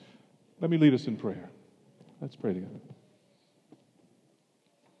Let me lead us in prayer. Let's pray together.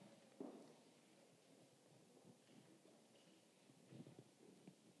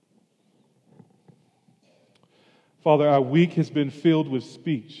 Father, our week has been filled with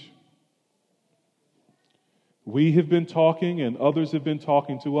speech. We have been talking and others have been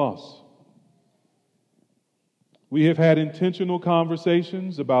talking to us. We have had intentional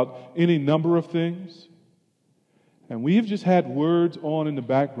conversations about any number of things, and we have just had words on in the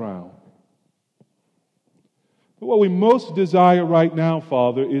background. But what we most desire right now,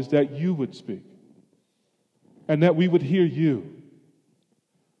 Father, is that you would speak and that we would hear you.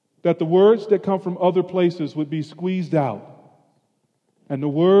 That the words that come from other places would be squeezed out, and the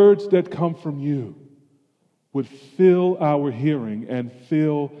words that come from you would fill our hearing and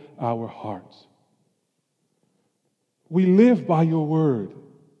fill our hearts. We live by your word.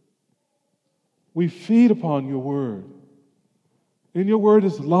 We feed upon your word. In your word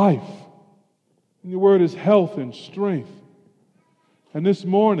is life. In your word is health and strength. And this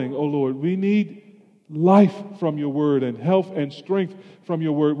morning, oh Lord, we need life from your word and health and strength from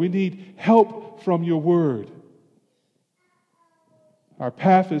your word. We need help from your word. Our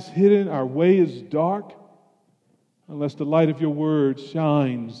path is hidden, our way is dark, unless the light of your word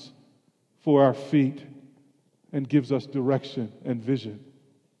shines for our feet and gives us direction and vision.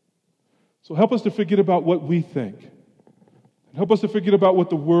 So help us to forget about what we think. And help us to forget about what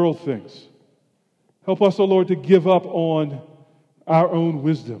the world thinks. Help us, oh Lord, to give up on our own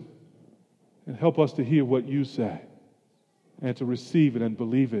wisdom. And help us to hear what you say and to receive it and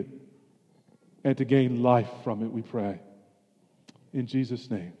believe it and to gain life from it, we pray. In Jesus'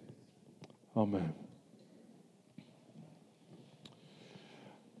 name, amen.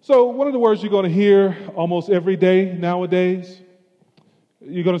 So one of the words you're going to hear almost every day nowadays,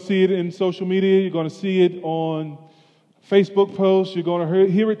 you're going to see it in social media, you're going to see it on Facebook posts, you're going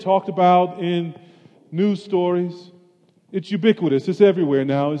to hear it talked about in news stories. It's ubiquitous. It's everywhere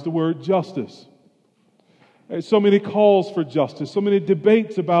now, is the word justice. There's so many calls for justice, so many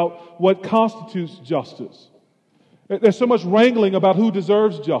debates about what constitutes justice. There's so much wrangling about who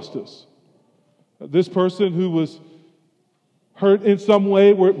deserves justice. This person who was hurt in some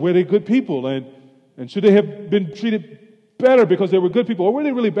way, were they good people? And should they have been treated better because they were good people? Or were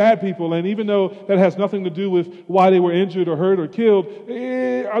they really bad people? And even though that has nothing to do with why they were injured or hurt or killed,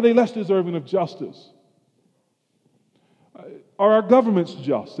 are they less deserving of justice? Are our governments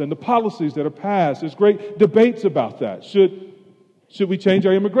just and the policies that are passed? There's great debates about that. Should we change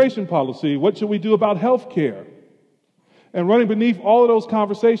our immigration policy? What should we do about health care? And running beneath all of those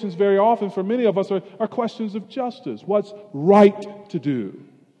conversations very often for many of us are questions of justice. What's right to do?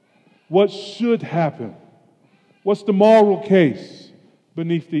 What should happen? What's the moral case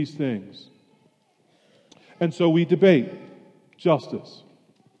beneath these things? And so we debate justice.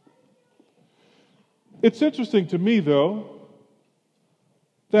 It's interesting to me, though,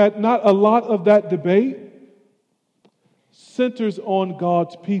 that not a lot of that debate centers on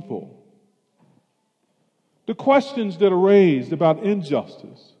God's people. The questions that are raised about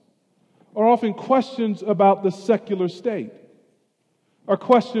injustice are often questions about the secular state, are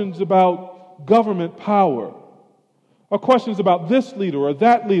questions about government power, are questions about this leader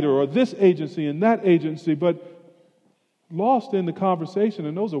or this agency and that agency, but lost in the conversation,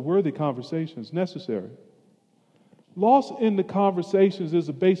 and those are worthy conversations, necessary. Lost in the conversations is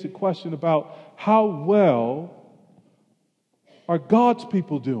a basic question about how well are God's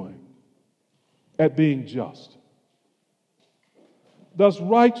people doing at being just? Does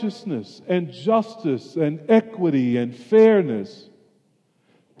righteousness and justice and equity and fairness,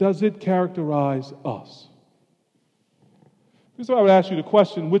 does it characterize us? So I would ask you the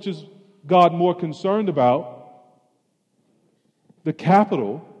question, which is God more concerned about, the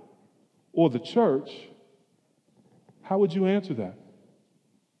capital or the church? How would you answer that?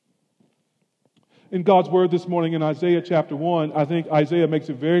 In God's word this morning in Isaiah chapter 1, I think Isaiah makes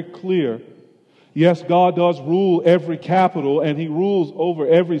it very clear. Yes, God does rule every capital and he rules over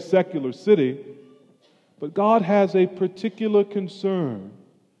every secular city, but God has a particular concern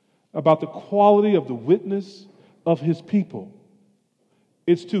about the quality of the witness of his people.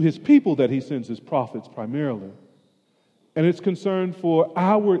 It's to his people that he sends his prophets primarily. And it's concern for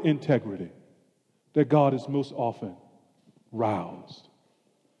our integrity that God is most often roused.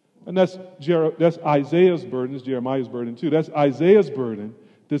 And that's Isaiah's burden, it's Jeremiah's burden too. That's Isaiah's burden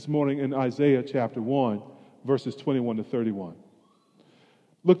this morning in Isaiah chapter 1, verses 21 to 31.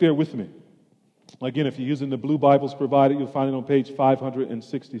 Look there with me. Again, if you're using the blue Bibles provided, you'll find it on page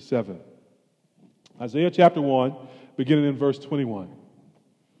 567. Isaiah chapter 1, beginning in verse 21.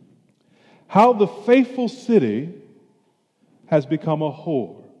 How the faithful city has become a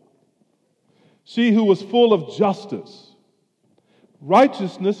whore, she who was full of justice.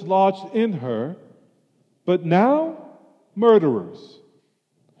 Righteousness lodged in her, but now murderers.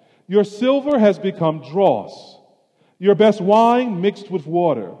 Your silver has become dross, your best wine mixed with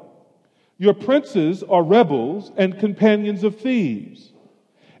water. Your princes are rebels and companions of thieves.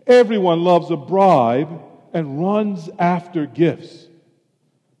 Everyone loves a bribe and runs after gifts.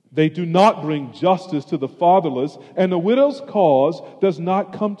 They do not bring justice to the fatherless, and the widow's cause does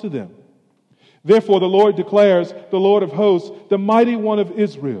not come to them. Therefore the Lord declares, the Lord of hosts, the mighty one of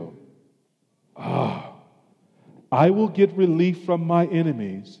Israel, I will get relief from my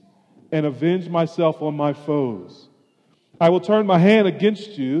enemies and avenge myself on my foes. I will turn my hand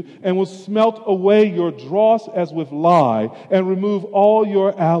against you and will smelt away your dross as with lye and remove all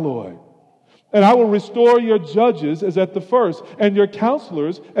your alloy. And I will restore your judges as at the first and your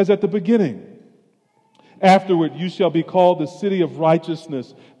counselors as at the beginning. Afterward you shall be called the city of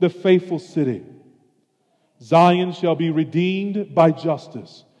righteousness, the faithful city. Zion shall be redeemed by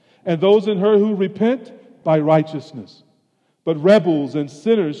justice, and those in her who repent by righteousness. But rebels and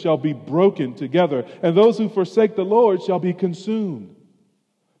sinners shall be broken together, and those who forsake the Lord shall be consumed.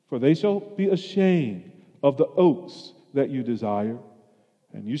 For they shall be ashamed of the oaks that you desire,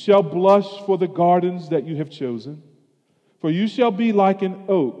 and you shall blush for the gardens that you have chosen. For you shall be like an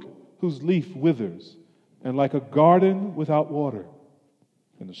oak whose leaf withers, and like a garden without water.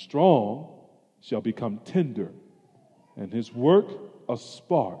 And the strong shall become tender, and his work a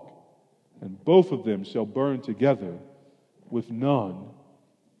spark, and both of them shall burn together, with none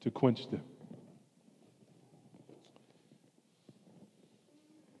to quench them.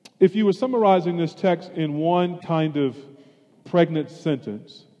 If you were summarizing this text in one kind of pregnant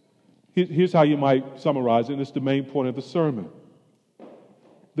sentence, here's how you might summarize it, and it's the main point of the sermon.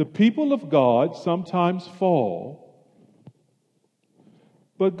 The people of God sometimes fall,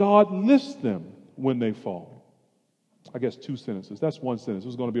 but God lifts them when they fall. I guess two sentences. That's one sentence. It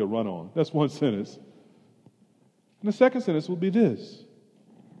was going to be a run-on. That's one sentence. And the second sentence will be this: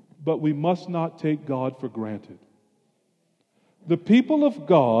 but we must not take God for granted. The people of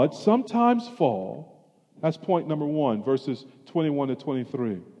God sometimes fall. That's point number one, verses 21 to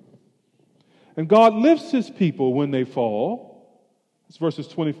 23. And God lifts his people when they fall. It's verses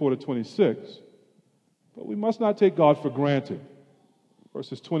 24 to 26. But we must not take God for granted.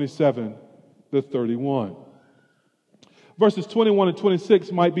 Verses 27 to 31. Verses 21 and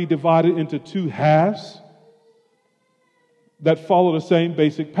 26 might be divided into two halves that follow the same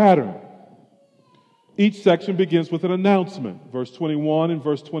basic pattern. Each section begins with an announcement, verse 21 and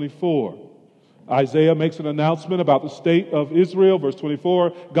verse 24. Isaiah makes an announcement about the state of Israel, verse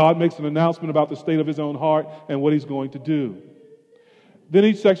 24. God makes an announcement about the state of his own heart and what he's going to do. Then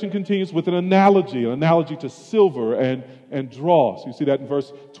each section continues with an analogy to silver and dross. You see that in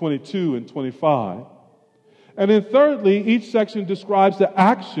verse 22 and 25. And then thirdly, each section describes the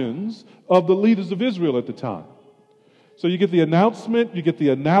actions of the leaders of Israel at the time. So you get the announcement, you get the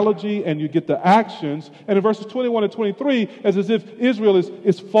analogy, and you get the actions. And in verses 21 and 23, it's as if Israel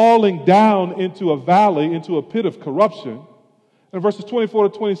is falling down into a valley, into a pit of corruption. And in verses 24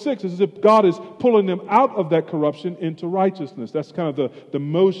 to 26, it's as if God is pulling them out of that corruption into righteousness. That's kind of the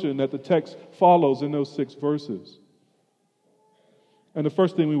motion that the text follows in those 6 verses. And the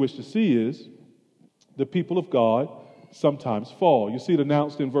first thing we wish to see is the people of God sometimes fall. You see it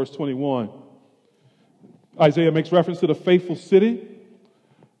announced in verse 21. Isaiah makes reference to the faithful city.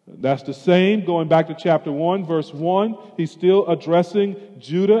 That's the same. Going back to chapter 1, verse 1, he's still addressing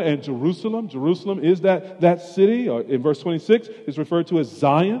Judah and Jerusalem. Jerusalem is that city. In verse 26, it's referred to as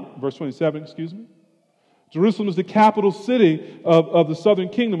Zion. Verse 27, excuse me. Jerusalem is the capital city of the southern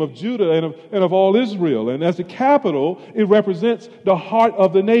kingdom of Judah and of all Israel. And as the capital, it represents the heart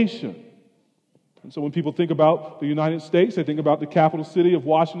of the nation. And so when people think about the United States, they think about the capital city of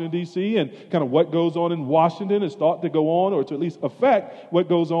Washington, D.C., and kind of what goes on in Washington is thought to go on, or to at least affect what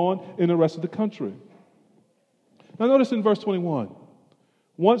goes on in the rest of the country. Now notice in verse 21,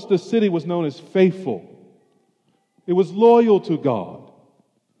 once the city was known as faithful. It was loyal to God,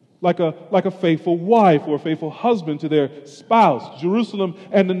 like a faithful wife or a faithful husband to their spouse. Jerusalem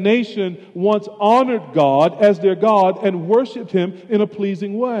and the nation once honored God as their God and worshiped him in a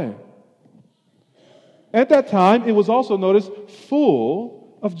pleasing way. At that time, it was also noticed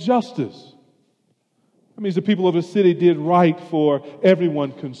full of justice. That means the people of the city did right for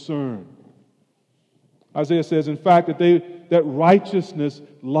everyone concerned. Isaiah says, in fact, that righteousness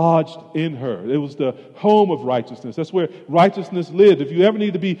lodged in her. It was the home of righteousness. That's where righteousness lived. If you ever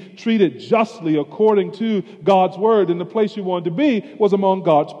need to be treated justly according to God's word, then the place you wanted to be was among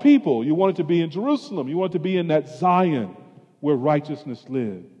God's people. You wanted to be in Jerusalem. You wanted to be in that Zion where righteousness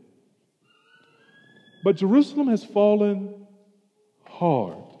lived. But Jerusalem has fallen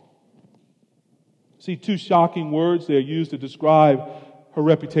hard. See, two shocking words they are used to describe her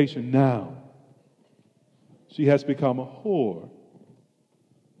reputation now. She has become a whore,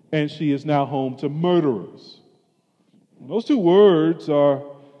 and she is now home to murderers. Those two words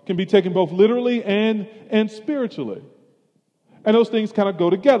can be taken both literally and spiritually. And those things kind of go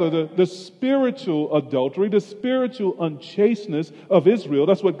together. The spiritual adultery, the spiritual unchasteness of Israel,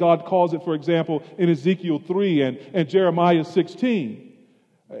 that's what God calls it, for example, in Ezekiel 3 and Jeremiah 16.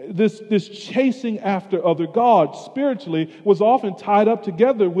 This chasing after other gods spiritually was often tied up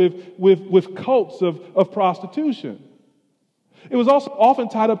together with cults of prostitution. It was also often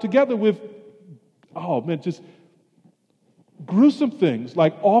tied up together with, just gruesome things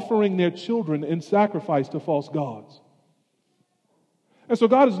like offering their children in sacrifice to false gods. And so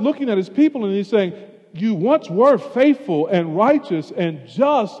God is looking at his people and he's saying, you once were faithful and righteous and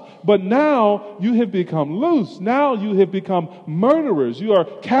just, but now you have become loose. Now you have become murderers. You are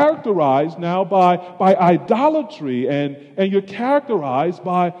characterized now by idolatry and you're characterized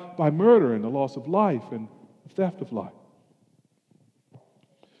by murder and the loss of life and theft of life.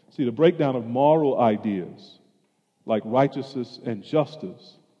 See, the breakdown of moral ideas like righteousness and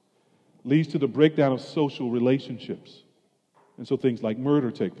justice leads to the breakdown of social relationships. And so things like murder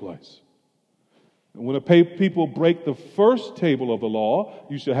take place. And when people break the first table of the law,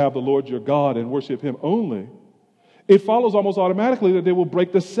 you shall have the Lord your God and worship him only, it follows almost automatically that they will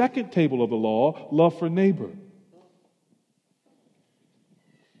break the second table of the law, love for neighbor.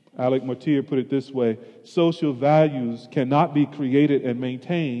 Alec Motyer put it this way: social values cannot be created and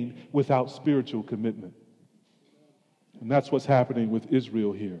maintained without spiritual commitment. And that's what's happening with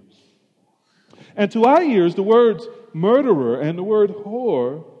Israel here. And to our ears, the words murderer and the word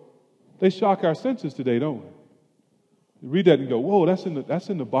whore, they shock our senses today, don't we? You read that and go, whoa, that's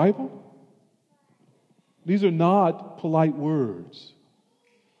in the Bible? These are not polite words.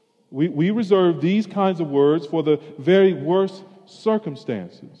 We reserve these kinds of words for the very worst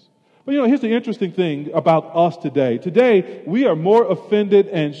circumstances. But here's the interesting thing about us today. Today, we are more offended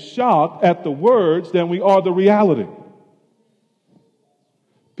and shocked at the words than we are the reality.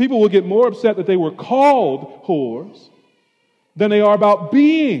 People will get more upset that they were called whores than they are about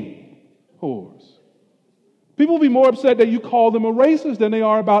being whores. People will be more upset that you call them a racist than they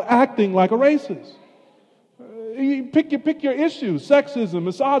are about acting like a racist. You pick your issues: sexism,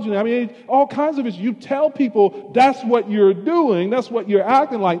 misogyny, all kinds of issues. You tell people that's what you're doing, that's what you're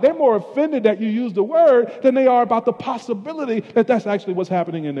acting like. They're more offended that you use the word than they are about the possibility that that's actually what's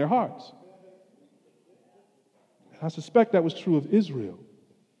happening in their hearts. I suspect that was true of Israel.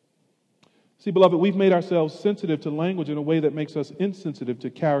 See, beloved, we've made ourselves sensitive to language in a way that makes us insensitive to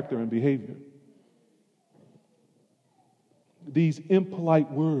character and behavior. These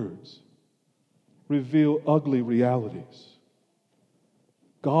impolite words reveal ugly realities.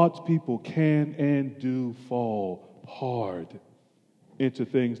 God's people can and do fall hard into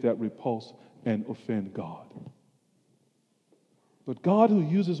things that repulse and offend God. But God, who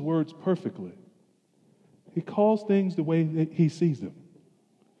uses words perfectly, he calls things the way that he sees them,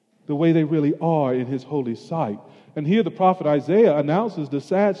 the way they really are in his holy sight. And here the prophet Isaiah announces the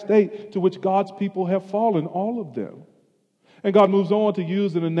sad state to which God's people have fallen, all of them. And God moves on to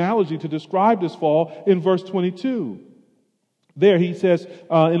use an analogy to describe this fall in verse 22. There he says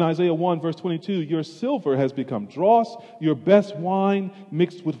in Isaiah 1, verse 22, your silver has become dross, your best wine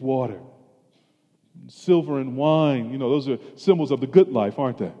mixed with water. Silver and wine, those are symbols of the good life,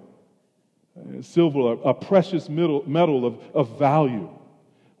 aren't they? Silver, a precious metal of value.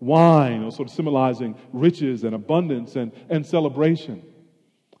 Wine, sort of symbolizing riches and abundance and celebration.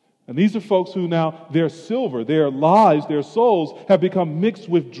 And these are folks who now, their silver, their lives, their souls have become mixed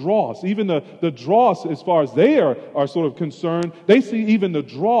with dross. Even the dross, as far as they are sort of concerned, they see even the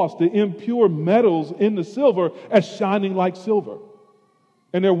dross, the impure metals in the silver, as shining like silver.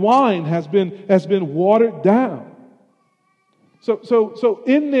 And their wine has been watered down. So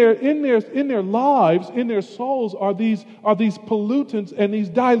in their lives, in their souls are these pollutants and these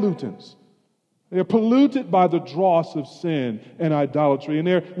dilutants. They're polluted by the dross of sin and idolatry, and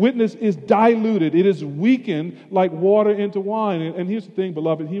their witness is diluted. It is weakened like water into wine. And here's the thing,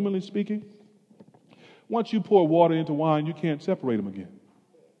 beloved, humanly speaking, once you pour water into wine, you can't separate them again.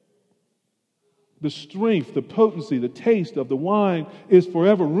 The strength, the potency, the taste of the wine is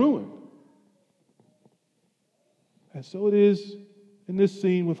forever ruined. And so it is in this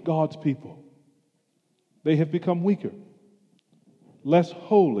scene with God's people. They have become weaker, less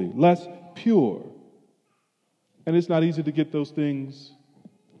holy, less pure. And it's not easy to get those things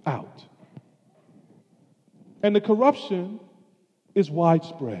out. And the corruption is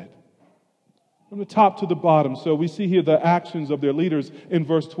widespread. from the top to the bottom. So we see here the actions of their leaders in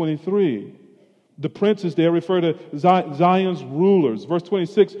verse 23. The princes there refer to Zion's rulers. Verse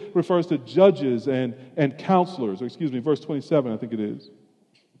 26 refers to judges and counselors. Or excuse me, verse 27 I think it is.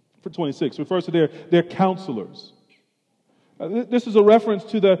 For 26 refers to their counselors. This is a reference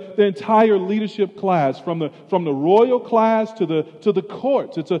to the entire leadership class, from the royal class to the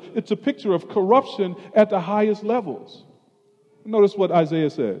courts. It's a picture of corruption at the highest levels. Notice what Isaiah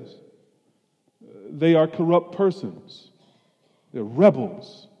says. They are corrupt persons. They're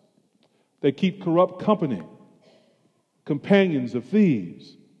rebels. They keep corrupt company, companions of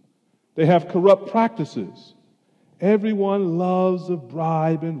thieves. They have corrupt practices. Everyone loves a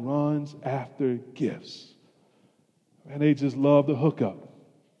bribe and runs after gifts. And they just love the hookup.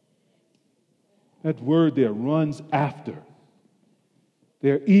 That word there, runs after.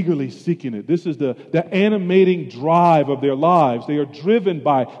 They're eagerly seeking it. This is the animating drive of their lives. They are driven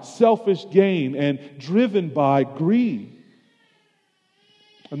by selfish gain and driven by greed.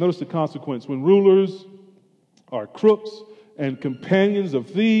 And notice the consequence. When rulers are crooks and companions of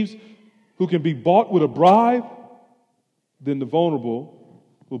thieves who can be bought with a bribe, then the vulnerable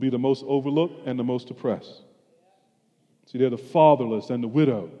will be the most overlooked and the most oppressed. See, they're the fatherless and the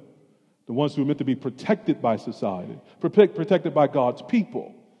widow, the ones who are meant to be protected by society, protected by God's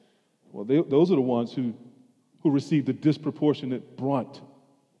people. Well, those are the ones who receive the disproportionate brunt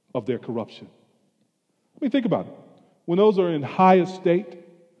of their corruption. I mean, think about it. When those are in high estate,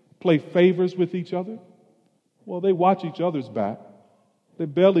 play favors with each other, well, they watch each other's back. They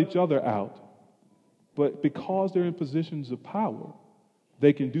bail each other out. But because they're in positions of power,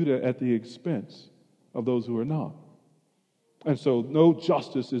 they can do that at the expense of those who are not. And so no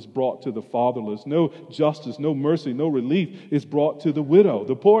justice is brought to the fatherless. No justice, no mercy, no relief is brought to the widow.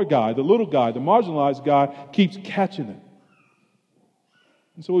 The poor guy, the little guy, the marginalized guy keeps catching it.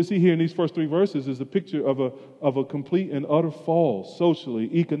 And so what we see here in these first three verses is a picture of a complete and utter fall, socially,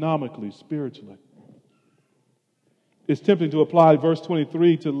 economically, spiritually. It's tempting to apply verse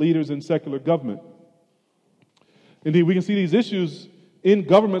 23 to leaders in secular government. Indeed, we can see these issues in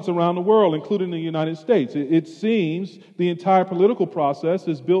governments around the world, including the United States. It seems the entire political process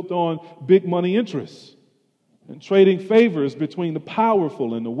is built on big money interests and trading favors between the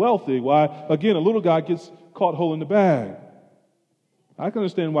powerful and the wealthy, while, again, a little guy gets caught holding the bag. I can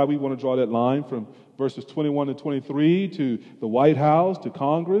understand why we want to draw that line from verses 21 and 23 to the White House, to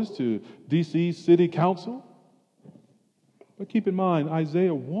Congress, to D.C. City Council. But keep in mind,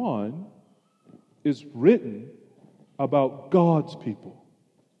 Isaiah 1 is written about God's people,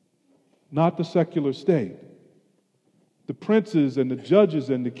 not the secular state. The princes and the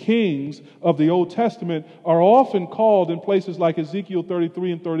judges and the kings of the Old Testament are often called in places like Ezekiel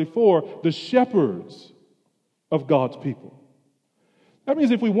 33 and 34 the shepherds of God's people. That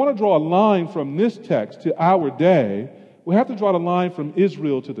means if we want to draw a line from this text to our day, we have to draw the line from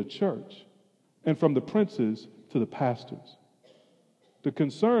Israel to the church and from the princes to the pastors. The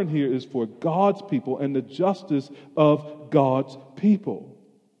concern here is for God's people and the justice of God's people.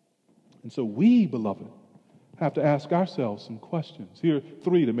 And so we, beloved, have to ask ourselves some questions. Here are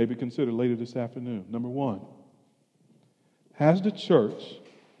three to maybe consider later this afternoon. Number one, has the church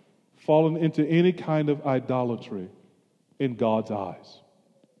fallen into any kind of idolatry in God's eyes?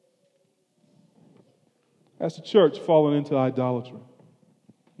 Has the church fallen into idolatry?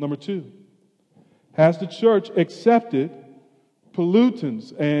 Number two, has the church accepted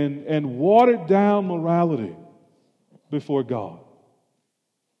pollutants and watered down morality before God?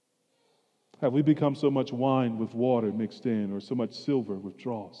 Have we become so much wine with water mixed in, or so much silver with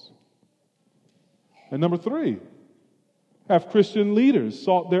dross? And number three, have Christian leaders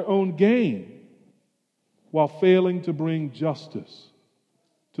sought their own gain while failing to bring justice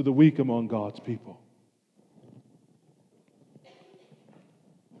to the weak among God's people?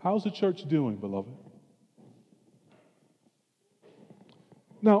 How's the church doing, beloved?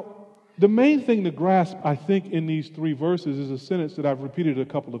 Now, the main thing to grasp, I think, in these three verses is a sentence that I've repeated a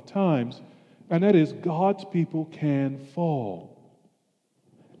couple of times, and that is, God's people can fall,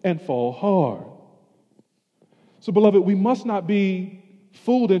 and fall hard. So, beloved, we must not be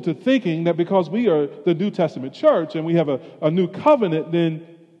fooled into thinking that because we are the New Testament church and we have a new covenant,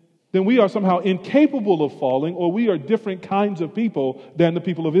 then we are somehow incapable of falling, or we are different kinds of people than the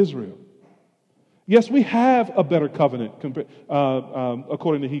people of Israel. Yes, we have a better covenant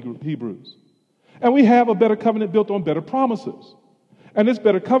according to Hebrews. And we have a better covenant built on better promises. And this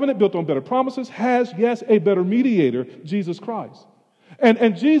better covenant built on better promises has, yes, a better mediator, Jesus Christ.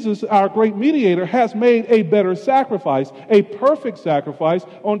 And Jesus, our great mediator, has made a better sacrifice, a perfect sacrifice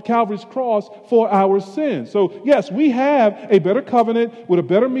on Calvary's cross for our sins. So yes, we have a better covenant with a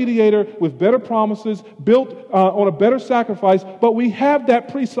better mediator, with better promises, built on a better sacrifice, but we have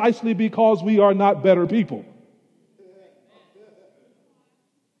that precisely because we are not better people.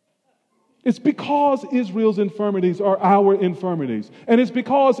 It's because Israel's infirmities are our infirmities. And it's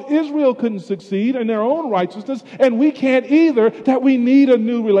because Israel couldn't succeed in their own righteousness, and we can't either, that we need a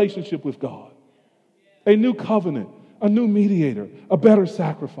new relationship with God. A new covenant, a new mediator, a better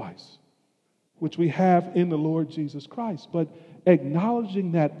sacrifice, which we have in the Lord Jesus Christ. But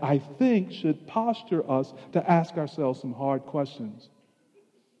acknowledging that, I think, should posture us to ask ourselves some hard questions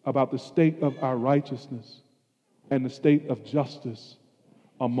about the state of our righteousness and the state of justice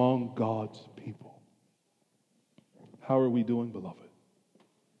among God's people. How are we doing, beloved?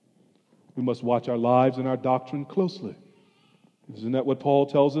 We must watch our lives and our doctrine closely. Isn't that what Paul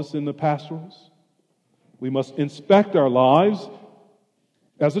tells us in the pastorals? We must inspect our lives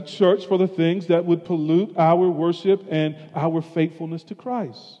as a church for the things that would pollute our worship and our faithfulness to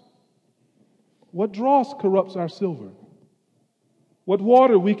Christ. What dross corrupts our silver? What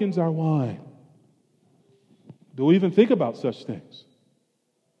water weakens our wine? Do we even think about such things?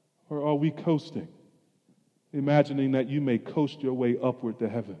 Or are we coasting, imagining that you may coast your way upward to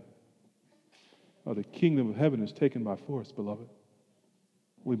heaven? Oh, the kingdom of heaven is taken by force, beloved.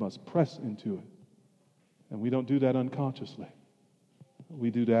 We must press into it. And we don't do that unconsciously.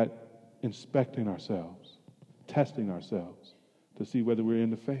 We do that inspecting ourselves, testing ourselves to see whether we're in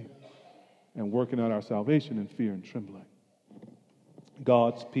the faith and working out our salvation in fear and trembling.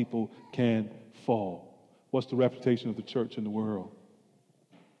 God's people can fall. What's the reputation of the church in the world?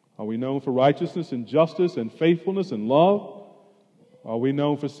 Are we known for righteousness and justice and faithfulness and love? Are we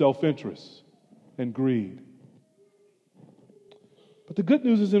known for self-interest and greed? But the good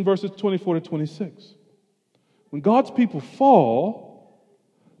news is in verses 24 to 26. When God's people fall,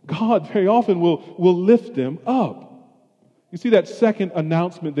 God very often will lift them up. You see that second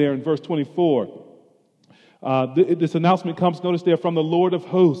announcement there in verse 24. This announcement comes, notice there, from the Lord of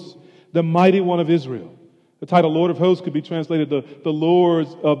hosts, the mighty one of Israel. The title Lord of Hosts could be translated the Lord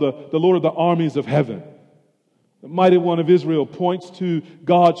of the armies of heaven. The mighty one of Israel points to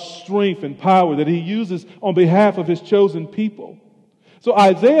God's strength and power that he uses on behalf of his chosen people. So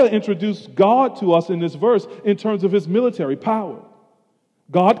Isaiah introduced God to us in this verse in terms of his military power.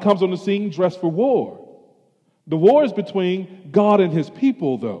 God comes on the scene dressed for war. The war is between God and his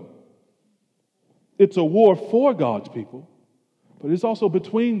people, though. It's a war for God's people, but it's also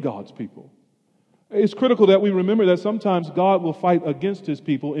between God's people. It's critical that we remember that sometimes God will fight against his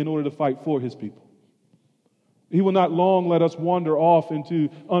people in order to fight for his people. He will not long let us wander off into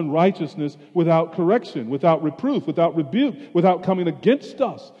unrighteousness without correction, without reproof, without rebuke, without coming against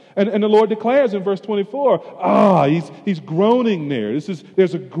us. And the Lord declares in verse 24, he's groaning there.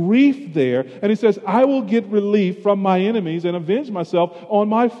 There's a grief there. And he says, I will get relief from my enemies and avenge myself on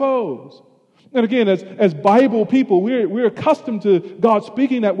my foes. And again, as Bible people, we're accustomed to God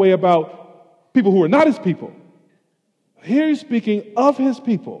speaking that way about people who are not his people. Here he's speaking of his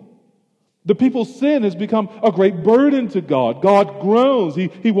people. The people's sin has become a great burden to God. God groans.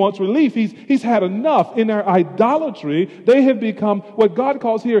 He wants relief. He's had enough. In their idolatry, they have become what God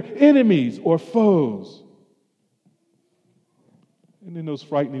calls here enemies or foes. And in those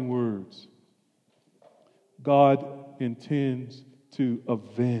frightening words, God intends to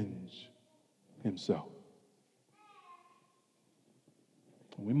avenge himself.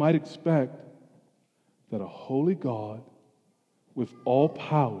 We might expect that a holy God with all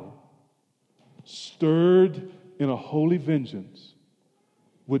power, stirred in a holy vengeance,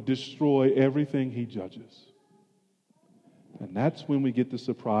 would destroy everything he judges. And that's when we get the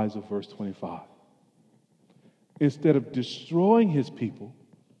surprise of verse 25. Instead of destroying his people,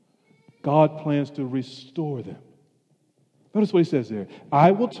 God plans to restore them. Notice what he says there.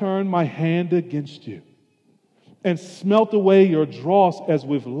 I will turn my hand against you and smelt away your dross as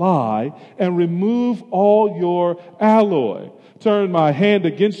with lye, and remove all your alloy. Turn my hand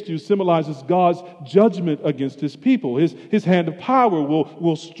against you symbolizes God's judgment against his people. His hand of power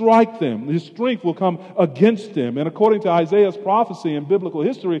will strike them. His strength will come against them. And according to Isaiah's prophecy in biblical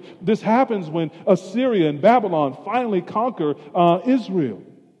history, this happens when Assyria and Babylon finally conquer Israel.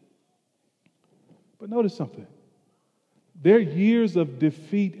 But notice something. Their years of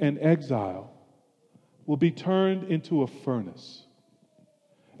defeat and exile will be turned into a furnace.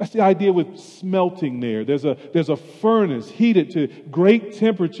 That's the idea with smelting there. There's a furnace heated to great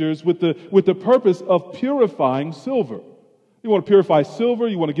temperatures with the purpose of purifying silver. You want to purify silver,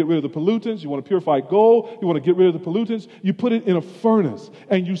 you want to get rid of the pollutants, you want to purify gold, you want to get rid of the pollutants. You put it in a furnace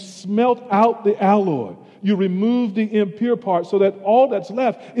and you smelt out the alloy. You remove the impure part so that all that's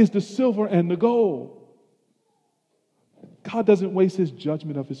left is the silver and the gold. God doesn't waste his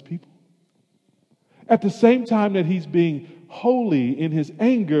judgment of his people. At the same time that he's being holy in his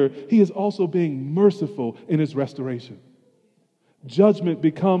anger, he is also being merciful in his restoration. Judgment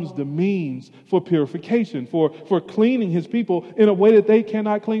becomes the means for purification, for cleaning his people in a way that they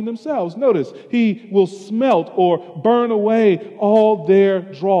cannot clean themselves. Notice, he will smelt or burn away all their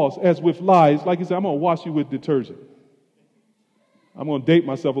dross as with lies. Like he said, I'm going to wash you with detergent. I'm going to date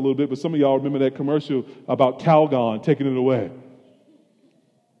myself a little bit, but some of y'all remember that commercial about Calgon taking it away.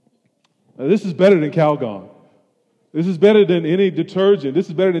 Now, this is better than Calgon. This is better than any detergent. This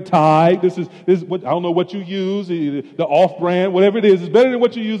is better than Tide. This is what, I don't know what you use, the off-brand, whatever it is. It's better than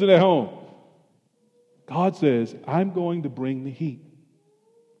what you're using at home. God says, I'm going to bring the heat.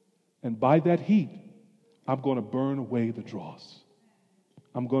 And by that heat, I'm going to burn away the dross.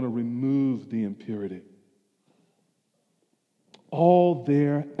 I'm going to remove the impurity. All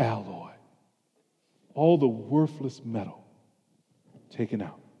their alloy, all the worthless metal taken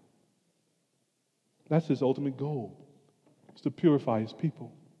out. That's his ultimate goal. It's to purify his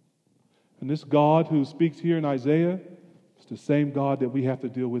people. And this God who speaks here in Isaiah is the same God that we have to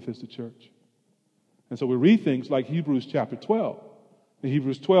deal with as the church. And so we read things like Hebrews chapter 12. In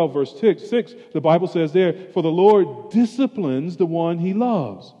Hebrews 12 verse 6, the Bible says there, for the Lord disciplines the one he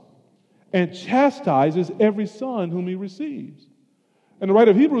loves and chastises every son whom he receives. And the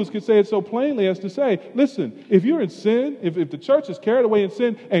writer of Hebrews could say it so plainly as to say, listen, if you're in sin, if the church is carried away in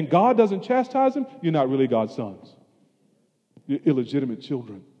sin and God doesn't chastise them, you're not really God's sons. You're illegitimate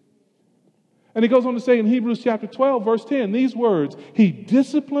children. And he goes on to say in Hebrews chapter 12, verse 10, these words, he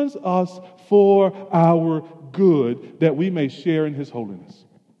disciplines us for our good, that we may share in his holiness.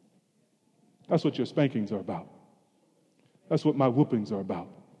 That's what your spankings are about. That's what my whoopings are about.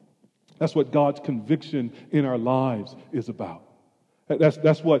 That's what God's conviction in our lives is about.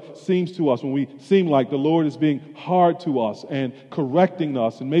 That's what seems to us when we seem like the Lord is being hard to us and correcting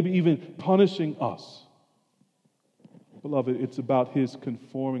us and maybe even punishing us. Beloved, it's about his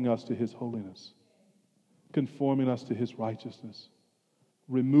conforming us to his holiness, conforming us to his righteousness,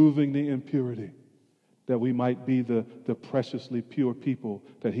 removing the impurity that we might be the preciously pure people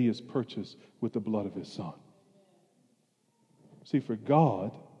that he has purchased with the blood of his Son. See, for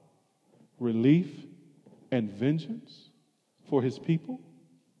God, relief and vengeance for his people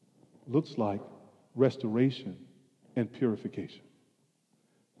looks like restoration and purification.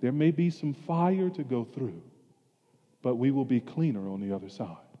 There may be some fire to go through, but we will be cleaner on the other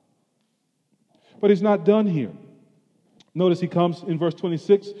side. But he's not done here. Notice he comes in verse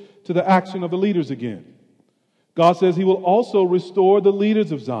 26 to the action of the leaders again. God says he will also restore the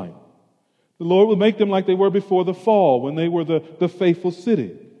leaders of Zion. The Lord will make them like they were before the fall, when they were the faithful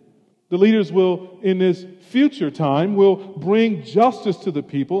city. The leaders will, in this future time, will bring justice to the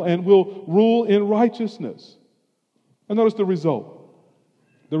people and will rule in righteousness. And notice the result.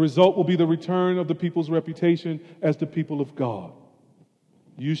 The result will be the return of the people's reputation as the people of God.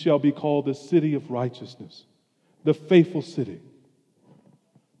 You shall be called the city of righteousness, the faithful city.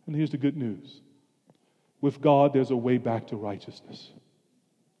 And here's the good news. With God, there's a way back to righteousness.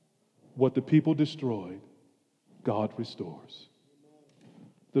 What the people destroyed, God restores.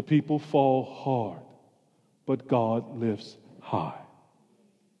 The people fall hard, but God lifts high.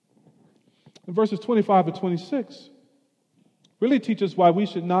 In verses 25 to 26, really teach us why we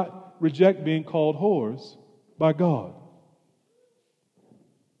should not reject being called whores by God.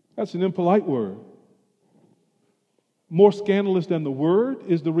 That's an impolite word. More scandalous than the word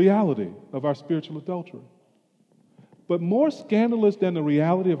is the reality of our spiritual adultery. But more scandalous than the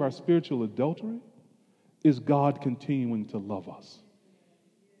reality of our spiritual adultery is God continuing to love us.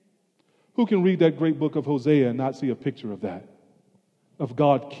 Who can read that great book of Hosea and not see a picture of that? Of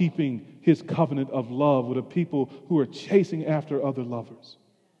God keeping his covenant of love with a people who are chasing after other lovers.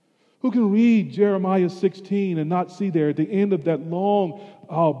 Who can read Jeremiah 16 and not see there at the end of that long,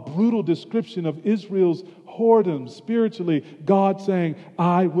 brutal description of Israel's whoredom spiritually, God saying,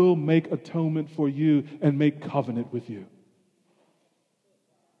 I will make atonement for you and make covenant with you.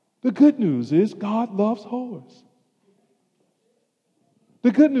 The good news is God loves whores. The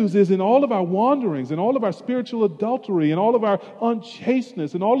good news is in all of our wanderings, in all of our spiritual adultery, in all of our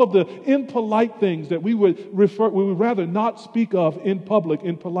unchasteness, and all of the impolite things that we would rather not speak of in public,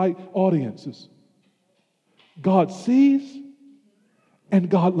 in polite audiences, God sees and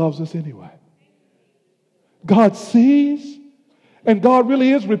God loves us anyway. God sees and God really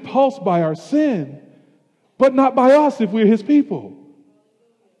is repulsed by our sin, but not by us if we're his people.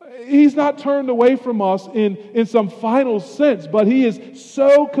 He's not turned away from us in some final sense, but he is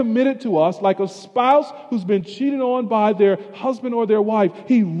so committed to us, like a spouse who's been cheated on by their husband or their wife.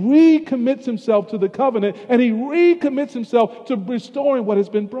 He recommits himself to the covenant, and he recommits himself to restoring what has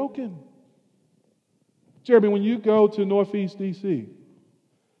been broken. Jeremy, when you go to Northeast D.C.,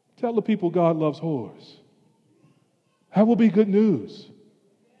 tell the people God loves whores. That will be good news.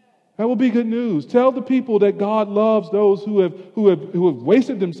 That will be good news. Tell the people that God loves those who have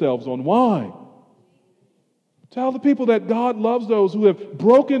wasted themselves on wine. Tell the people that God loves those who have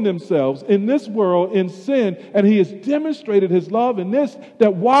broken themselves in this world in sin, and he has demonstrated his love in this,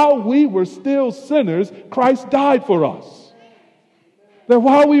 that while we were still sinners, Christ died for us. That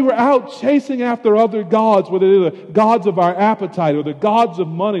while we were out chasing after other gods, whether they're the gods of our appetite or the gods of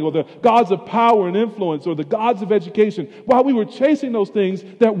money or the gods of power and influence or the gods of education, while we were chasing those things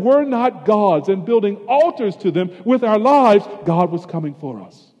that were not gods and building altars to them with our lives, God was coming for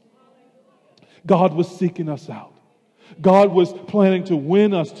us. God was seeking us out. God was planning to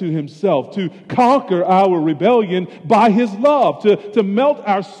win us to himself, to conquer our rebellion by his love, to melt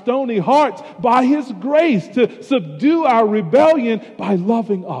our stony hearts by his grace, to subdue our rebellion by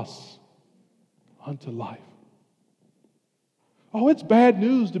loving us unto life. Oh, it's bad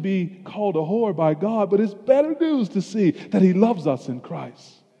news to be called a whore by God, but it's better news to see that he loves us in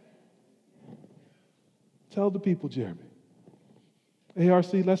Christ. Tell the people, Jeremy.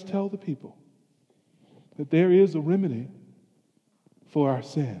 ARC, let's tell the people that there is a remedy for our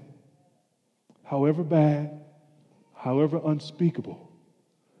sin. However bad, however unspeakable,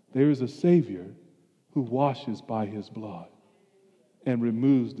 there is a Savior who washes by his blood and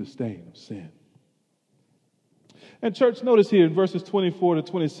removes the stain of sin. And church, notice here in verses 24 to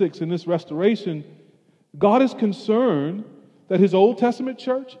 26, in this restoration, God is concerned that his Old Testament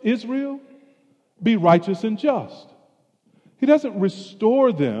church, Israel, be righteous and just. He doesn't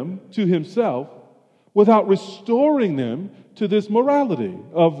restore them to himself without restoring them to this morality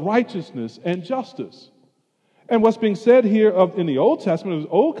of righteousness and justice. And what's being said here in the Old Testament of his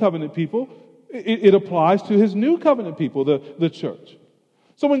Old Covenant people, it applies to his New Covenant people, the church.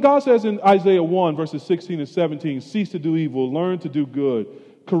 So when God says in Isaiah 1, verses 16 and 17, cease to do evil, learn to do good,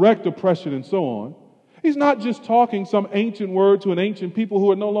 correct oppression, and so on, he's not just talking some ancient word to an ancient people who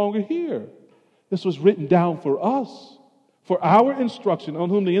are no longer here. This was written down for us, for our instruction, on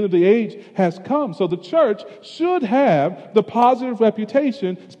whom the end of the age has come. So the church should have the positive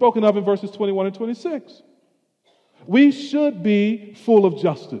reputation spoken of in verses 21 and 26. We should be full of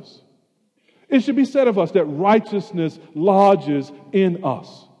justice. It should be said of us that righteousness lodges in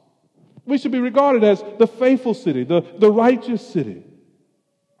us. We should be regarded as the faithful city, the righteous city.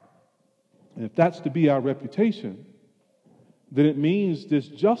 And if that's to be our reputation, then it means this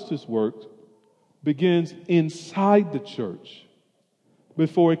justice work begins inside the church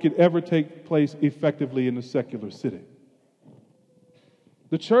before it could ever take place effectively in the secular city.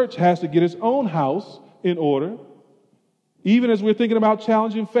 The church has to get its own house in order, even as we're thinking about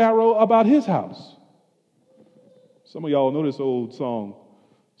challenging Pharaoh about his house. Some of y'all know this old song,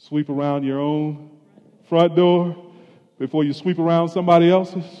 sweep around your own front door before you sweep around somebody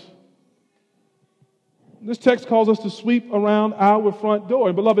else's. This text calls us to sweep around our front door.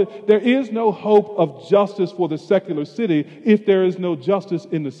 And beloved, there is no hope of justice for the secular city if there is no justice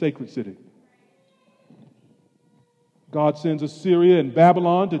in the sacred city. God sends Assyria and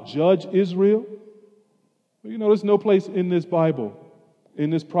Babylon to judge Israel. You know, there's no place in this Bible, in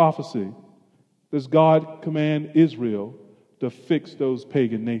this prophecy, does God command Israel to fix those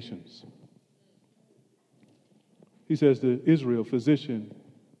pagan nations. He says to Israel, physician,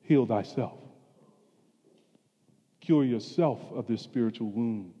 heal thyself. Cure yourself of this spiritual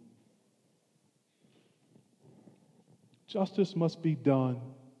wound. Justice must be done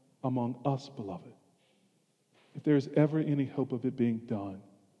among us, beloved, if there is ever any hope of it being done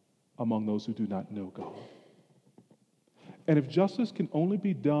among those who do not know God. And if justice can only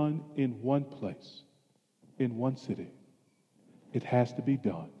be done in one place, in one city, it has to be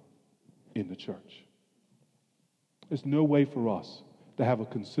done in the church. There's no way for us to have a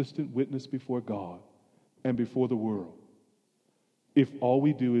consistent witness before God and before the world if all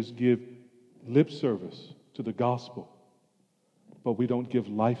we do is give lip service to the gospel, but we don't give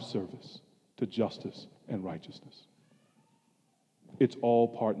life service to justice and righteousness. It's all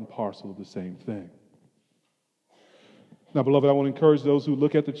part and parcel of the same thing. Now, beloved, I want to encourage those who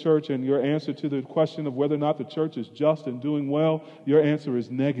look at the church and your answer to the question of whether or not the church is just and doing well, your answer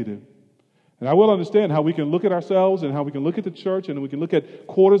is negative. And I will understand how we can look at ourselves and how we can look at the church and we can look at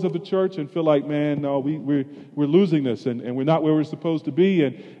quarters of the church and feel like, man, no, we're losing this and we're not where we're supposed to be,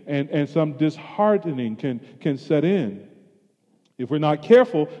 and some disheartening can set in. If we're not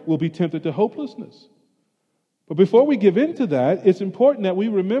careful, we'll be tempted to hopelessness. But before we give in to that, it's important that we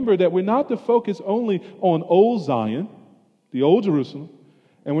remember that we're not to focus only on old Zion, the old Jerusalem,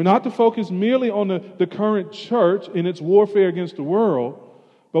 and we're not to focus merely on the current church in its warfare against the world,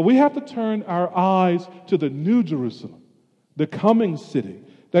 but we have to turn our eyes to the new Jerusalem, the coming city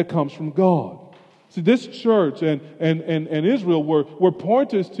that comes from God. See, this church and Israel were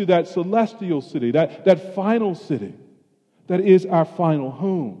pointers to that celestial city, that final city that is our final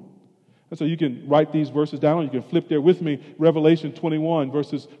home. And so you can write these verses down, or you can flip there with me, Revelation 21,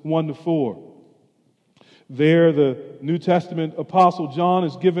 verses 1 to 4. There, the New Testament apostle John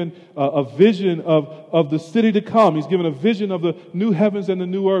is given a vision of the city to come. He's given a vision of the new heavens and the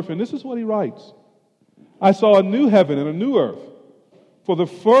new earth. And this is what he writes. I saw a new heaven and a new earth. For the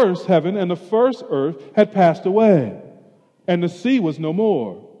first heaven and the first earth had passed away, and the sea was no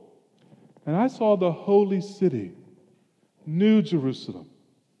more. And I saw the holy city, New Jerusalem,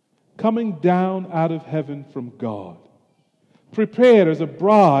 coming down out of heaven from God, prepared as a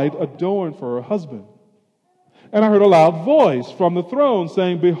bride adorned for her husband. And I heard a loud voice from the throne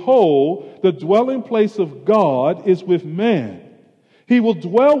saying, behold, the dwelling place of God is with man. He will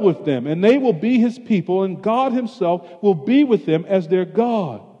dwell with them, and they will be his people, and God himself will be with them as their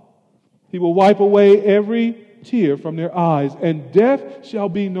God. He will wipe away every tear from their eyes, and death shall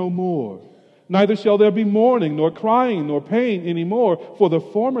be no more. Neither shall there be mourning, nor crying, nor pain anymore, for the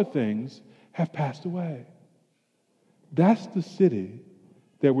former things have passed away. That's the city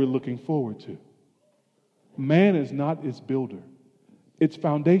that we're looking forward to. Man is not its builder. Its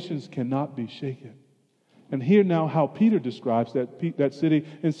foundations cannot be shaken. And hear now how Peter describes that city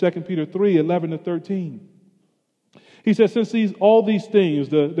in 2 Peter 3, 11 to 13. He says, since all these things,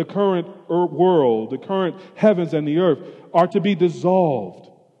 the current world, the current heavens and the earth, are to be dissolved,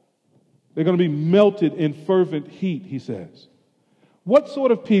 they're going to be melted in fervent heat, he says. What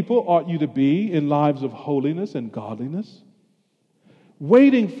sort of people ought you to be in lives of holiness and godliness?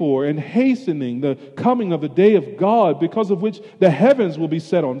 Waiting for and hastening the coming of the day of God, because of which the heavens will be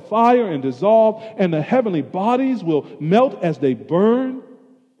set on fire and dissolved, and the heavenly bodies will melt as they burn.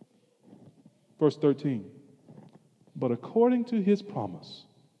 Verse 13. But according to his promise,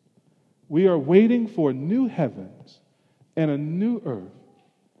 we are waiting for new heavens and a new earth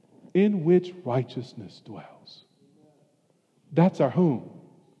in which righteousness dwells. That's our home.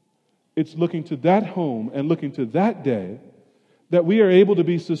 It's looking to that home and looking to that day that we are able to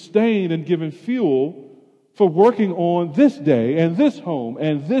be sustained and given fuel for working on this day and this home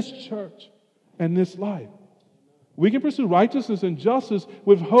and this church and this life. We can pursue righteousness and justice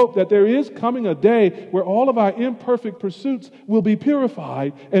with hope that there is coming a day where all of our imperfect pursuits will be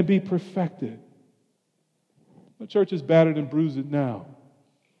purified and be perfected. The church is battered and bruised now,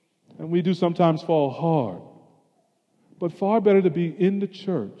 and we do sometimes fall hard. But far better to be in the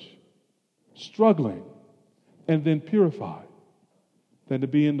church, struggling, and then purified, than to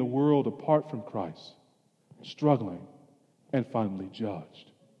be in the world apart from Christ, struggling, and finally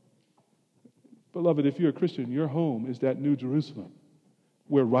judged. Beloved, if you're a Christian, your home is that New Jerusalem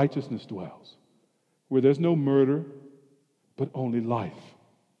where righteousness dwells, where there's no murder, but only life,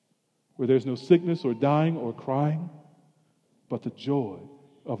 where there's no sickness or dying or crying, but the joy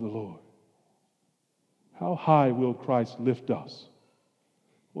of the Lord. How high will Christ lift us?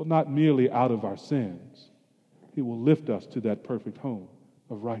 Well, not merely out of our sins. He will lift us to that perfect home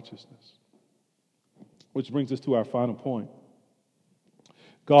of righteousness. Which brings us to our final point.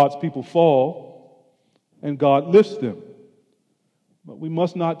 God's people fall, and God lifts them. But we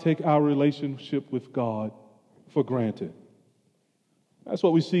must not take our relationship with God for granted. That's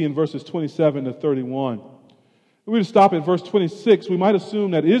what we see in verses 27 to 31. If we were to stop at verse 26, we might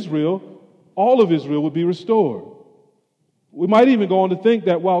assume that all of Israel would be restored. We might even go on to think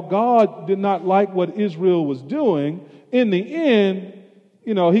that while God did not like what Israel was doing, in the end,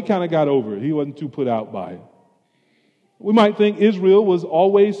 he kind of got over it. He wasn't too put out by it. We might think Israel was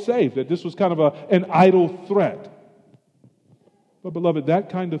always safe, that this was kind of an idle threat. But beloved, that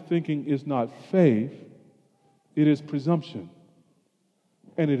kind of thinking is not faith. It is presumption.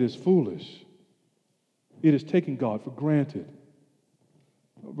 And it is foolish. It is taking God for granted.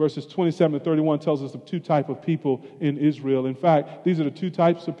 Verses 27 to 31 tells us of two types of people in Israel. In fact, these are the two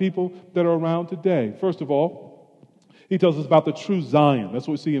types of people that are around today. First of all, he tells us about the true Zion. That's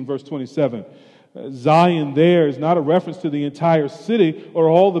what we see in verse 27. Zion there is not a reference to the entire city or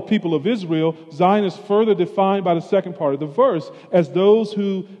all the people of Israel. Zion is further defined by the second part of the verse as those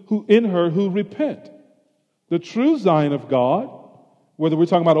who in her who repent. The true Zion of God, whether we're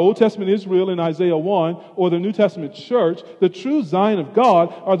talking about Old Testament Israel in Isaiah 1 or the New Testament church, the true Zion of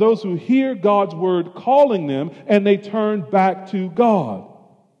God are those who hear God's word calling them and they turn back to God.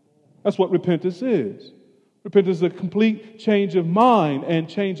 That's what repentance is. Repentance is a complete change of mind and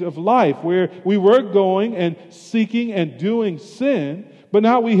change of life, where we were going and seeking and doing sin, but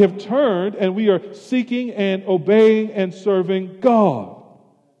now we have turned and we are seeking and obeying and serving God.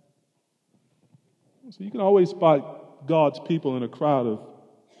 So you can always spot God's people in a crowd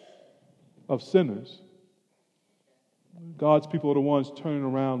of sinners. God's people are the ones turning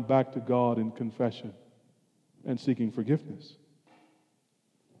around back to God in confession and seeking forgiveness.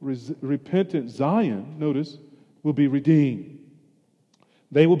 Repentant Zion, notice, will be redeemed.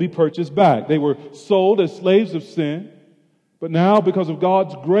 They will be purchased back. They were sold as slaves of sin, but now because of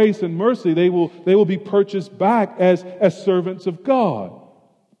God's grace and mercy, they will be purchased back as servants of God.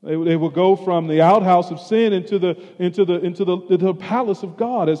 They will go from the outhouse of sin into the palace of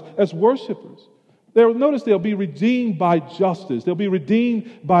God as worshipers. Notice they'll be redeemed by justice. They'll be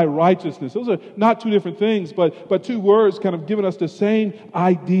redeemed by righteousness. Those are not two different things, but two words kind of giving us the same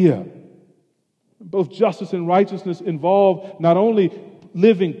idea. Both justice and righteousness involve not only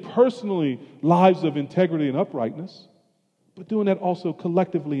living personally lives of integrity and uprightness, but doing that also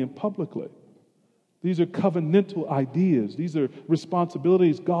collectively and publicly. These are covenantal ideas. These are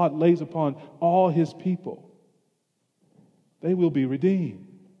responsibilities God lays upon all His people. They will be redeemed.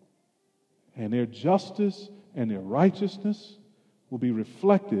 And their justice and their righteousness will be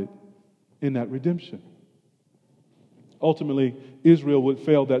reflected in that redemption. Ultimately, Israel would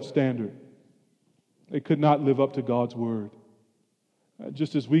fail that standard. They could not live up to God's word.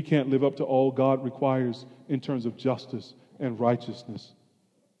 Just as we can't live up to all God requires in terms of justice and righteousness.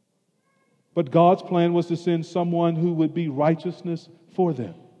 But God's plan was to send someone who would be righteousness for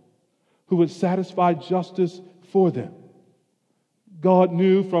them, who would satisfy justice for them. God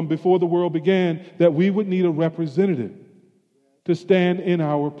knew from before the world began that we would need a representative to stand in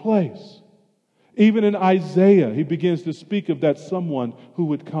our place. Even in Isaiah, he begins to speak of that someone who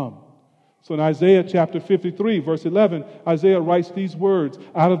would come. So in Isaiah chapter 53, verse 11, Isaiah writes these words,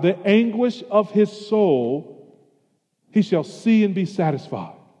 "Out of the anguish of his soul, he shall see and be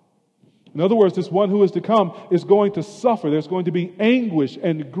satisfied." In other words, this one who is to come is going to suffer. There's going to be anguish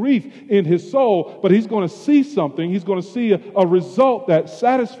and grief in his soul, but he's going to see something. He's going to see a result that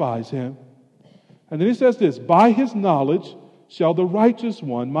satisfies him. And then he says this, "By his knowledge shall the righteous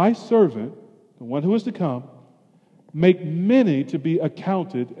one, my servant," the one who is to come, "make many to be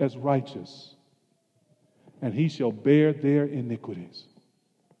accounted as righteous, and he shall bear their iniquities."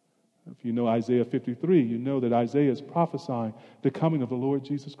 If you know Isaiah 53, you know that Isaiah is prophesying the coming of the Lord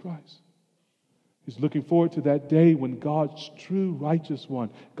Jesus Christ. He's looking forward to that day when God's true righteous one,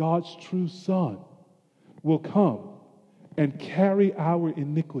 God's true Son, will come and carry our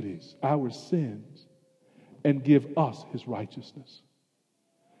iniquities, our sins, and give us his righteousness.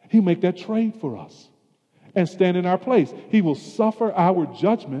 He'll make that trade for us and stand in our place. He will suffer our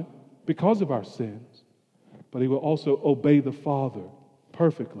judgment because of our sins, but he will also obey the Father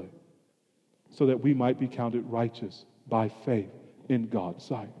perfectly so that we might be counted righteous by faith in God's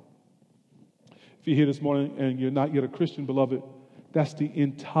sight. If you're here this morning and you're not yet a Christian, beloved, that's the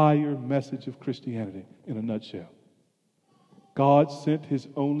entire message of Christianity in a nutshell. God sent his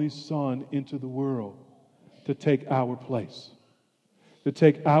only Son into the world to take our place. To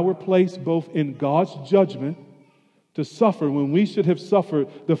take our place both in God's judgment, to suffer when we should have suffered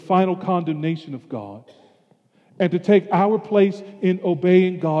the final condemnation of God, and to take our place in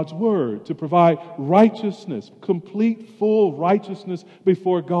obeying God's word, to provide righteousness, complete, full righteousness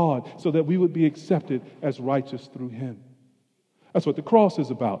before God, so that we would be accepted as righteous through him. That's what the cross is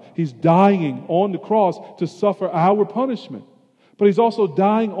about. He's dying on the cross to suffer our punishment. But he's also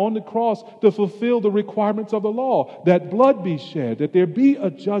dying on the cross to fulfill the requirements of the law, that blood be shed, that there be a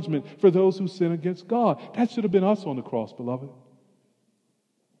judgment for those who sin against God. That should have been us on the cross, beloved.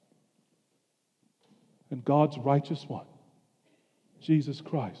 And God's righteous one, Jesus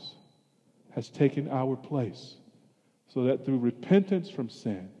Christ, has taken our place so that through repentance from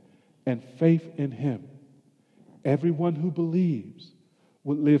sin and faith in him, everyone who believes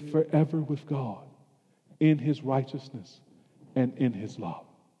will live forever with God in his righteousness and in his love.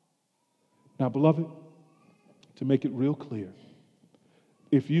 Now, beloved, to make it real clear,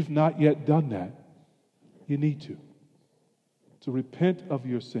 if you've not yet done that, you need to repent of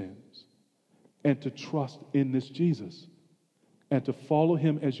your sins and to trust in this Jesus and to follow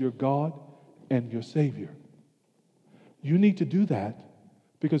him as your God and your Savior. You need to do that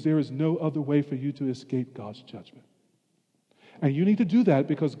because there is no other way for you to escape God's judgment. And you need to do that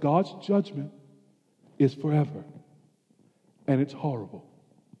because God's judgment is forever. And it's horrible.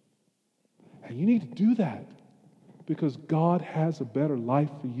 And you need to do that because God has a better life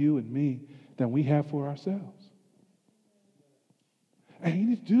for you and me than we have for ourselves. And you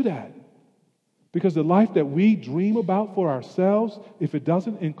need to do that because the life that we dream about for ourselves, if it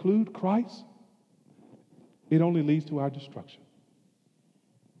doesn't include Christ, it only leads to our destruction.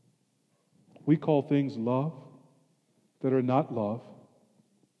 We call things love that are not love.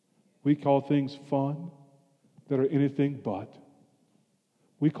 We call things fun that are anything but.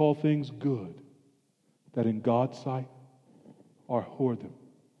 We call things good that in God's sight are whoredom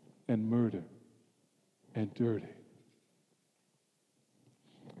and murder and dirty.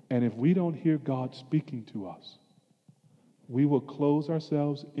 And if we don't hear God speaking to us, we will close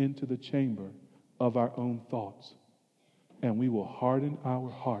ourselves into the chamber of our own thoughts, and we will harden our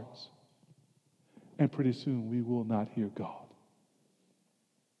hearts, and pretty soon we will not hear God.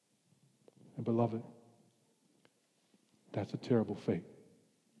 And beloved, that's a terrible fate.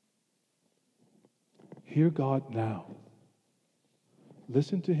 Hear God now.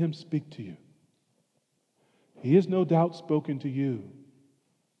 Listen to Him speak to you. He has no doubt spoken to you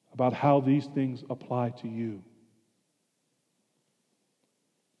about how these things apply to you.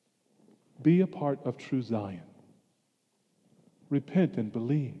 Be a part of true Zion. Repent and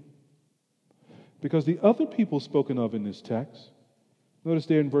believe. Because the other people spoken of in this text, notice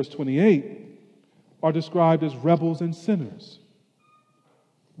there in verse 28, are described as rebels and sinners.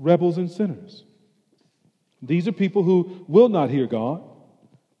 Rebels and sinners. These are people who will not hear God.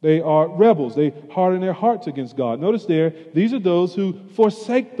 They are rebels. They harden their hearts against God. Notice there, these are those who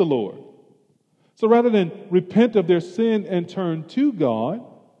forsake the Lord. So rather than repent of their sin and turn to God,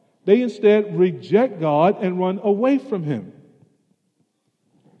 they instead reject God and run away from Him.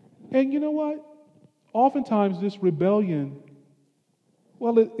 And you know what? Oftentimes this rebellion,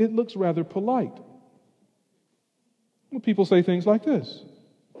 well, it looks rather polite. When people say things like this: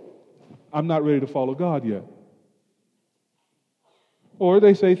 I'm not ready to follow God yet. Or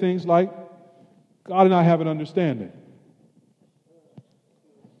they say things like, God and I have an understanding.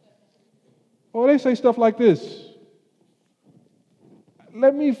 Or they say stuff like this: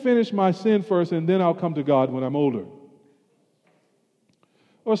 let me finish my sin first and then I'll come to God when I'm older.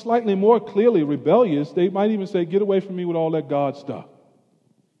 Or slightly more clearly rebellious, they might even say, get away from me with all that God stuff.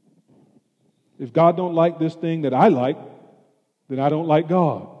 If God don't like this thing that I like, then I don't like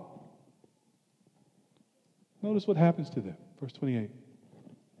God. Notice what happens to them. Verse 28.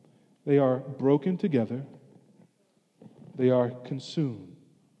 They are broken together. They are consumed.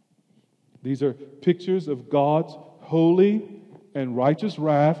 These are pictures of God's holy and righteous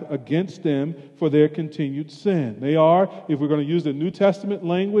wrath against them for their continued sin. They are, if we're going to use the New Testament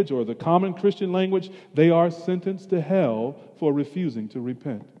language or the common Christian language, they are sentenced to hell for refusing to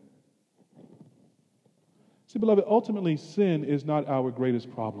repent. See, beloved, ultimately sin is not our greatest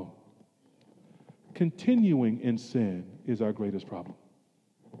problem. Continuing in sin is our greatest problem.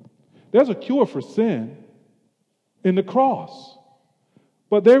 There's a cure for sin in the cross,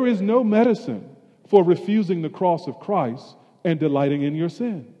 but there is no medicine for refusing the cross of Christ and delighting in your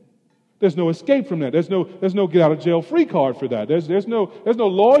sin. There's no escape from that. There's no get out of jail free card for that. There's no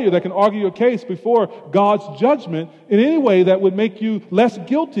lawyer that can argue your case before God's judgment in any way that would make you less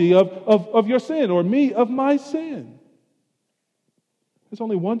guilty of your sin or me of my sin. There's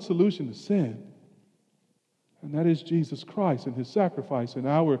only one solution to sin, and that is Jesus Christ and His sacrifice and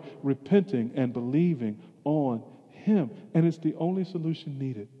our repenting and believing on Him. And it's the only solution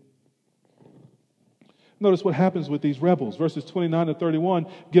needed. Notice what happens with these rebels. Verses 29 to 31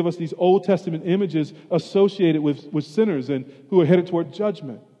 give us these Old Testament images associated with sinners and who are headed toward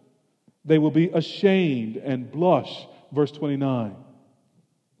judgment. They will be ashamed and blush. Verse 29.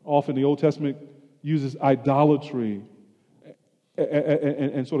 Often the Old Testament uses idolatry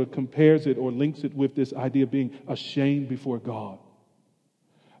and sort of compares it or links it with this idea of being ashamed before God.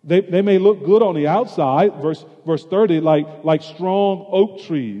 They may look good on the outside, verse 30, like strong oak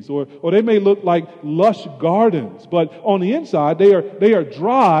trees, or they may look like lush gardens, but on the inside they are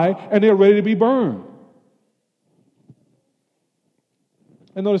dry and they're ready to be burned.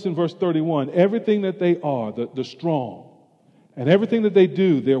 And notice in verse 31, everything that they are, the strong, and everything that they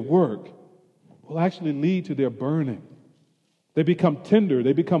do, their work, will actually lead to their burning. They become tinder,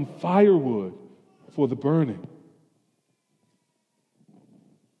 they become firewood for the burning.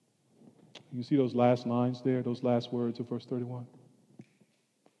 You see those last lines there, those last words of verse 31?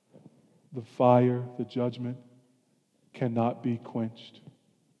 The fire, the judgment, cannot be quenched.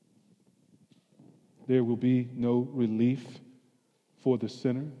 there will be no relief for the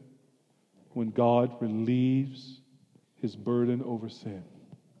sinner when God relieves his burden over sin.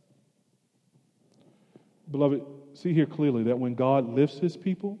 Beloved, see here clearly that when God lifts his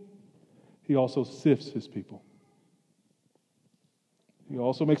people, he also sifts his people. He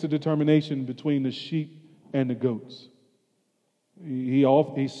also makes a determination between the sheep and the goats.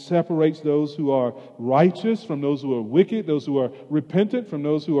 He separates those who are righteous from those who are wicked, those who are repentant from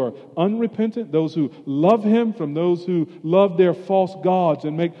those who are unrepentant, those who love him from those who love their false gods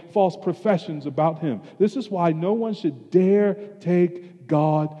and make false professions about him. This is why no one should dare take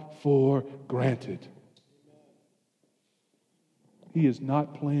God for granted. He is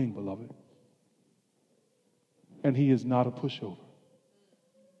not playing, beloved. And he is not a pushover.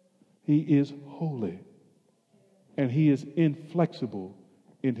 He is holy. And he is inflexible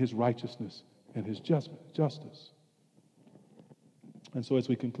in his righteousness and his justice. And so as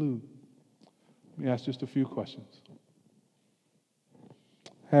we conclude, let me ask just a few questions.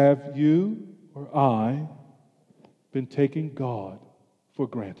 Have you or I been taking God for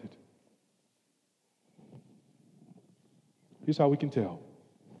granted? Here's how we can tell.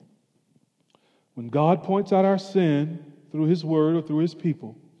 When God points out our sin through his word or through his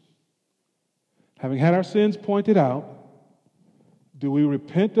people, having had our sins pointed out, do we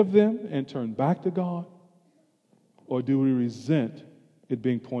repent of them and turn back to God? Or do we resent it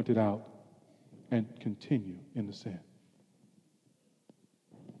being pointed out and continue in the sin?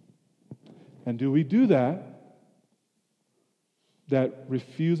 And do we do that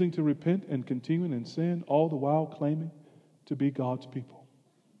refusing to repent and continuing in sin, all the while claiming to be God's people?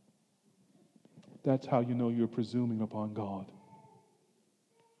 That's how you know you're presuming upon God.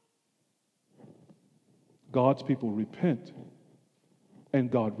 God's people repent, and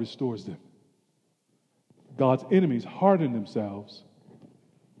God restores them. God's enemies harden themselves,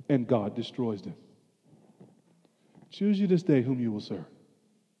 and God destroys them. Choose you this day whom you will serve.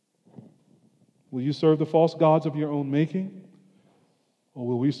 Will you serve the false gods of your own making, or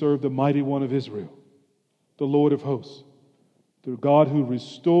will we serve the mighty one of Israel, the Lord of hosts, the God who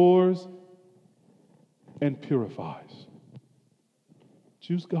restores and purifies?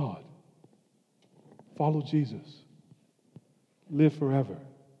 Choose God. Follow Jesus. Live forever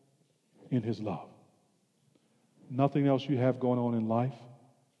in his love. Nothing else you have going on in life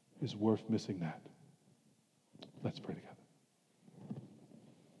is worth missing that. Let's pray together.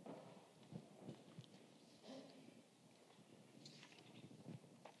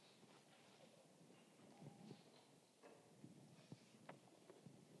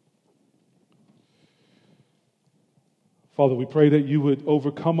 Father, we pray that you would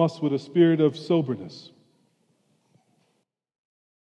overcome us with a spirit of soberness,